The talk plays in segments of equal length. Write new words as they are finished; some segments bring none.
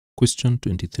Question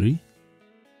 23.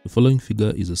 The following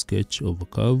figure is a sketch of a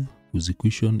curve whose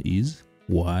equation is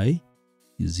y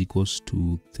is equals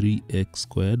to 3x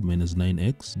squared minus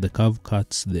 9x. The curve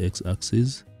cuts the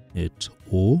x-axis at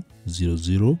O, 0,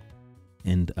 0,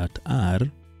 and at R,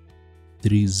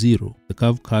 3, 0. The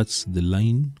curve cuts the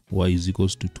line y is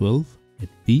equals to 12 at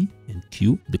P and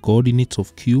Q. The coordinates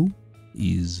of Q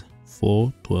is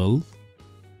 4, 12.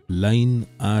 Line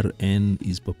RN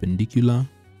is perpendicular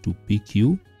to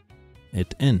PQ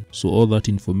at N. So all that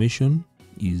information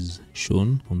is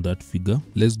shown on that figure.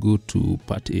 Let's go to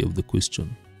part A of the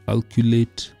question.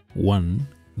 Calculate 1.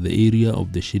 The area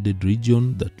of the shaded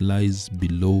region that lies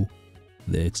below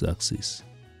the x-axis.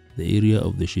 The area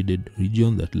of the shaded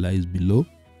region that lies below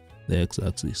the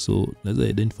x-axis. So let's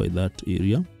identify that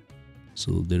area.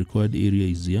 So the required area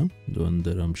is here, the one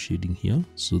that I'm shading here.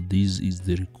 So this is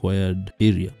the required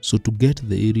area. So to get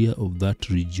the area of that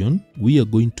region, we are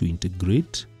going to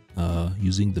integrate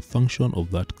using the function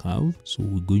of that curve. So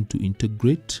we're going to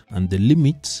integrate, and the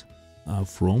limits are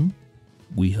from,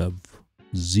 we have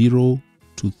 0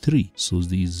 to 3. So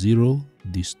this 0,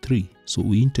 this 3. So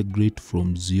we integrate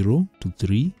from 0 to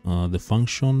 3. The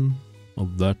function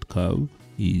of that curve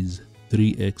is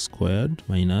 3x squared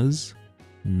minus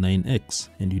 9x,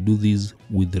 and you do this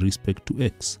with respect to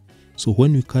x. So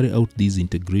when we carry out this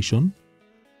integration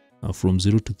from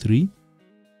 0 to 3,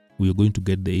 we are going to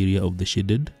get the area of the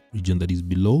shaded region that is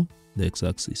below the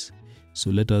x-axis. So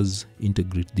let us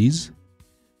integrate this.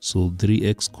 So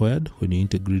 3x squared, when you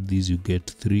integrate this, you get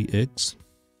 3x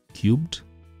cubed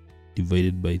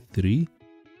divided by 3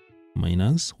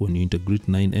 minus, when you integrate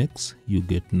 9x, you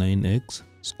get 9x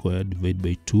squared divided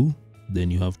by 2.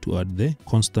 Then you have to add the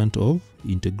constant of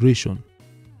integration,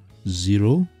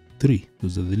 0, 3.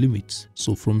 Those are the limits.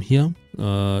 So from here,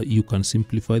 you can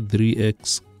simplify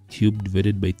 3x cubed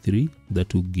divided by 3.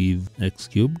 That will give x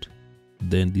cubed.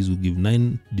 Then this will give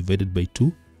 9 divided by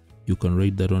 2. You can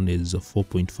write that one as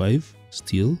 4.5.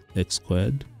 Still x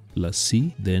squared plus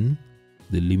c. Then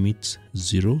the limits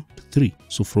 0 to 3.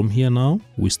 So from here now,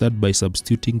 we start by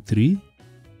substituting 3.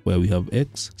 Where we have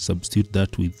x, substitute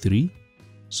that with 3.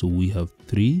 So we have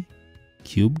 3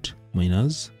 cubed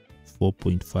minus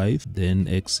 4.5. Then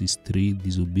x is 3.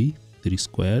 This will be 3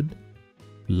 squared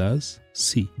plus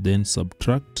c. Then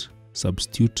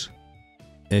substitute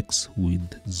x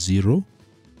with 0.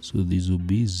 So this will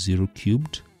be 0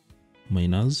 cubed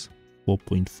minus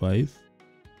 4.5,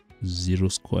 0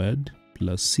 squared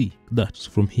plus c. That. So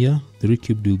from here, 3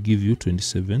 cubed will give you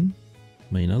 27.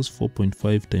 Minus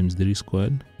 4.5 times 3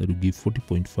 squared, that will give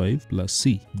 40.5 plus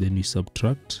c. Then we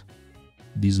subtract,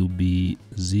 this will be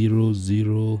 0,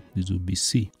 0, this will be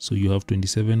c. So you have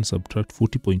 27 subtract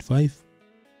 40.5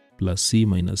 plus c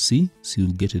minus c. C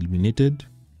will get eliminated,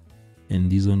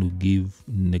 and this one will give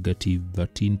negative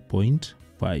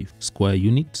 13.5 square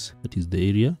units. That is the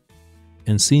area.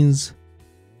 And since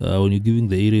when you're giving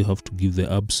the area, you have to give the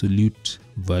absolute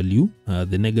value.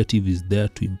 The negative is there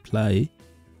to imply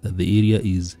that the area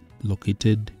is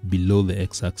located below the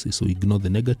x-axis. So ignore the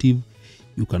negative.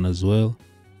 You can as well,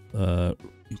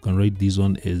 you can write this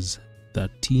one as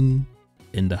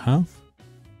 13.5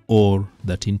 or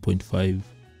 13.5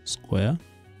 square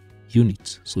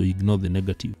units. So ignore the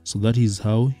negative. So that is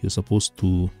how you're supposed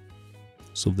to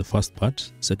solve the first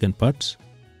part. Second part,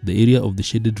 the area of the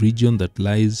shaded region that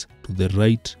lies to the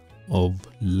right of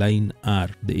line R.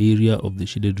 The area of the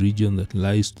shaded region that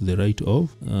lies to the right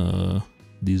of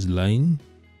this line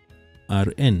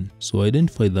Rn. So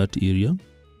identify that area,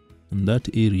 and that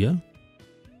area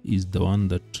is the one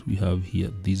that we have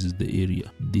here. This is the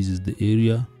area. This is the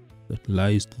area that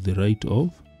lies to the right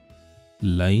of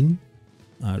line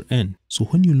Rn. So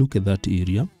when you look at that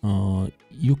area,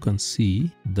 you can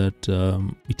see that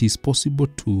it is possible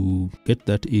to get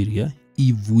that area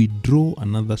if we draw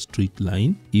another straight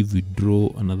line. If we draw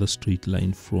another straight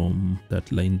line from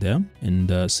that line there,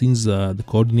 and since the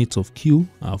coordinates of Q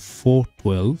are 4,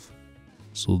 12,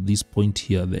 so this point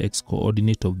here, the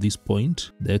x-coordinate of this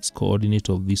point, the x-coordinate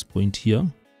of this point here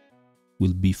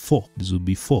will be 4. This will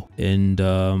be 4. And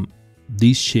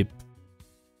this shape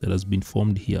that has been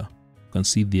formed here, you can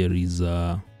see there is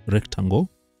a rectangle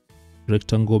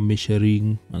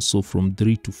measuring, so from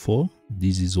 3 to 4,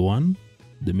 this is 1.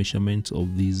 The measurement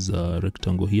of this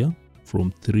rectangle here,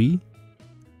 from 3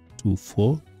 to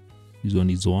 4, this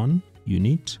one is 1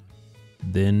 unit.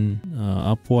 Then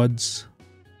upwards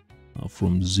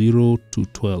from 0 to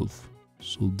 12,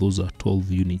 so those are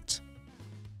 12 units.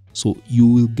 So you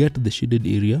will get the shaded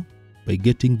area by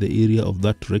getting the area of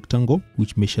that rectangle,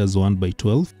 which measures 1 by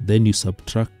 12. Then you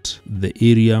subtract the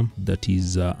area that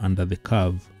is under the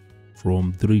curve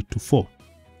from 3 to 4.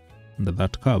 under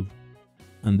that curve.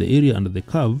 And the area under the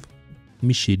curve, let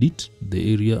me shade it.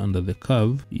 The area under the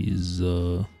curve is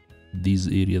this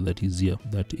area that is here,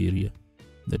 that area.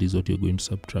 That is what you're going to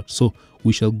subtract. So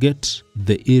we shall get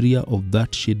the area of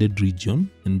that shaded region,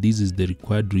 and this is the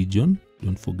required region.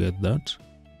 Don't forget that.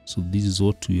 So this is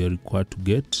what we are required to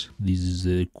get. This is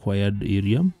the required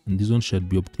area, and this one shall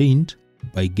be obtained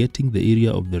by getting the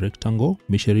area of the rectangle,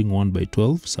 measuring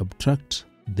 1/12, subtract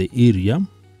the area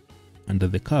under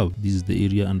the curve. This is the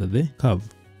area under the curve.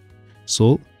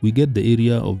 So we get the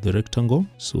area of the rectangle.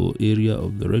 So area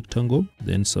of the rectangle,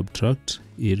 then subtract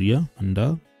area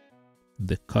under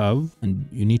the curve, and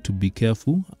you need to be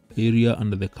careful. Area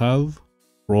under the curve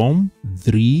from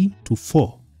 3 to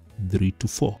 4. 3 to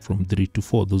 4. From 3 to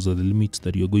 4. Those are the limits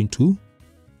that you're going to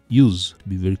use.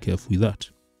 Be very careful with that.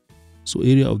 So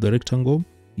area of the rectangle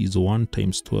is 1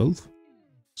 times 12.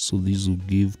 So this will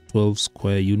give 12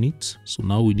 square units. So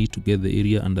now we need to get the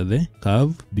area under the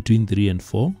curve between 3 and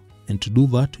 4. And to do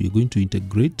that, we're going to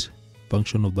integrate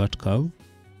function of that curve.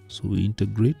 So we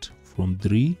integrate from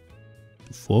 3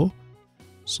 to 4.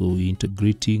 So we're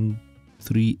integrating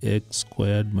 3x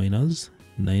squared minus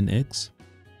 9x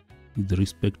with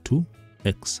respect to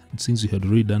x. And since we had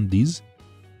already done this,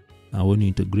 when you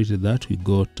integrated that, we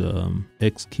got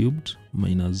x cubed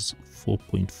minus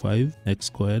 4.5 x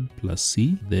squared plus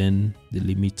c. Then the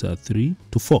limits are 3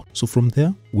 to 4. So from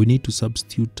there, we need to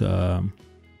substitute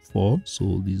 4.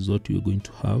 So this is what we're going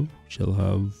to have. We shall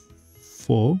have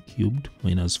 4 cubed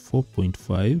minus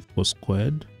 4.5 4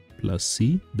 squared plus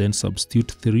c. Then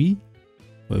substitute 3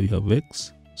 where we have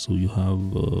x. So you have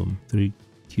 3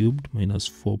 cubed minus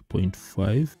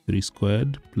 4.5 3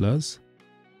 squared plus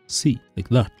c, like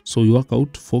that. So you work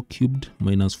out 4 cubed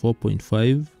minus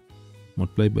 4.5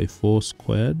 multiplied by 4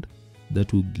 squared.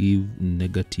 That will give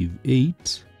negative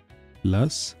 8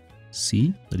 plus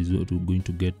c. That is what we're going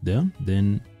to get there.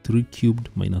 Then 3 cubed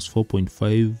minus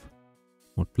 4.5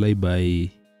 multiplied by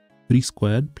 3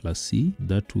 squared plus c.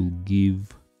 That will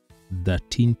give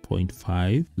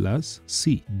 13.5 plus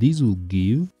c. This will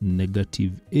give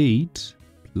negative 8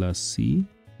 plus c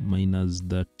minus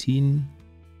 13.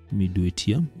 Let me do it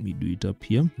here. Let me do it up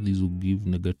here. This will give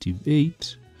negative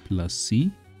 8 plus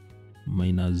c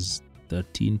minus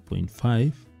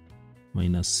 13.5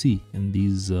 minus c, and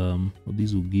this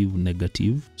will give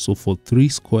negative. So for 3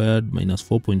 squared minus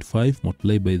 4.5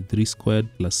 multiplied by 3 squared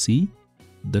plus c,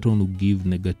 that one will give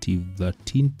negative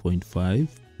 13.5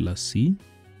 plus c,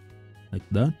 like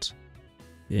that.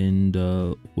 And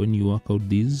when you work out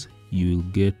this, you will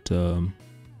get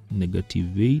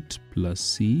negative 8 plus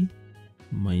c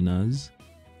minus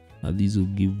this will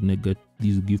give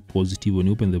positive. When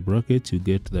you open the brackets, you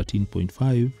get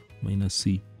 13.5 minus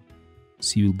c.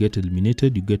 C will get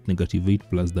eliminated. You get negative 8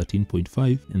 plus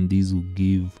 13.5, and this will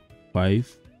give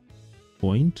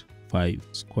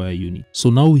 5.5 square units. So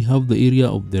now we have the area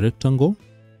of the rectangle.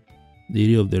 The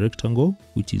area of the rectangle,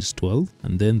 which is 12,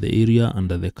 and then the area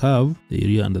under the curve. The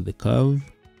area under the curve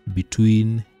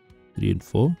between 3 and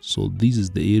 4. So this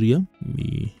is the area. Let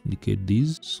me indicate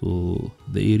this. So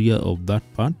the area of that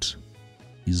part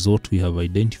is what we have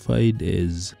identified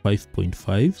as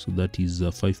 5.5. So that is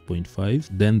 5.5.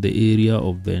 Then the area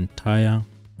of the entire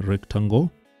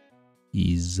rectangle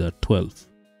is 12.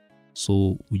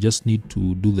 So we just need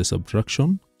to do the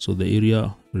subtraction. So the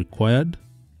area required,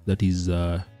 that is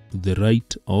to the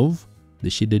right of the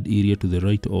shaded area, to the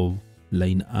right of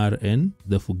line Rn,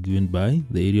 therefore given by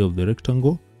the area of the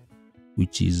rectangle,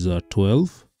 which is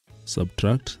 12,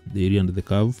 subtract the area under the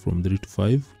curve from 3 to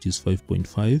 5, which is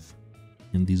 5.5,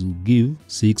 and this will give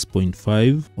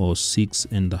 6.5 or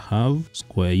 6.5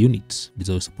 square units. This is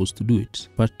how we're supposed to do it.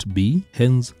 Part B,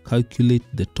 hence calculate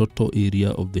the total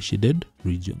area of the shaded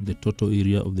region. The total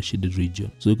area of the shaded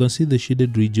region. So you can see the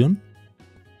shaded region.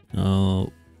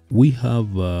 We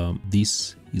have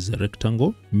this is a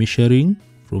rectangle measuring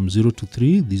from 0 to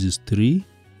 3. This is 3.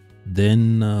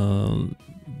 Then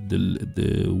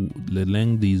the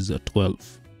length is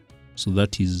 12. So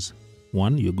that is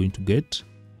 1 you're going to get.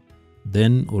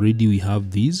 Then already we have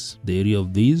this, the area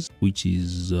of this, which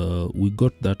is we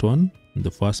got that one in the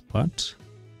first part,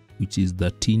 which is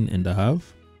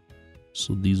 13.5.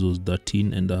 So this was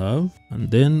 13.5, and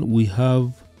then we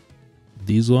have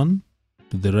this one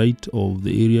to the right of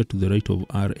the area, to the right of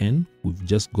Rn. We've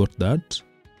just got that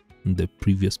in the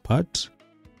previous part,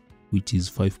 which is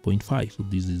 5.5. So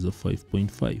this is a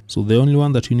 5.5. So the only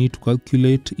one that you need to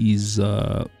calculate is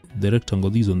the rectangle.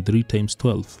 This one, 3 times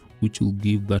 12, which will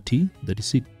give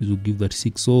 36. This will give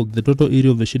 36. So the total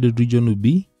area of the shaded region will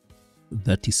be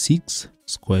 36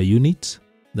 square units.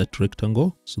 that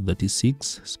rectangle, so that is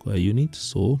 6 square units,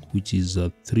 so which is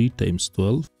 3 times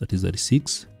 12, that is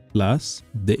 36, plus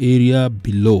the area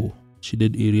below,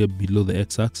 shaded area below the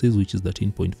x-axis, which is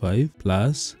 13.5,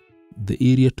 plus the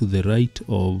area to the right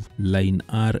of line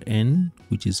RN,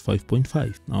 which is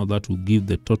 5.5. Now that will give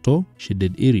the total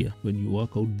shaded area. When you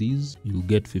work out these, you'll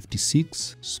get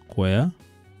 56 square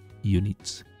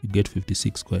units. You get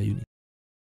 56 square units.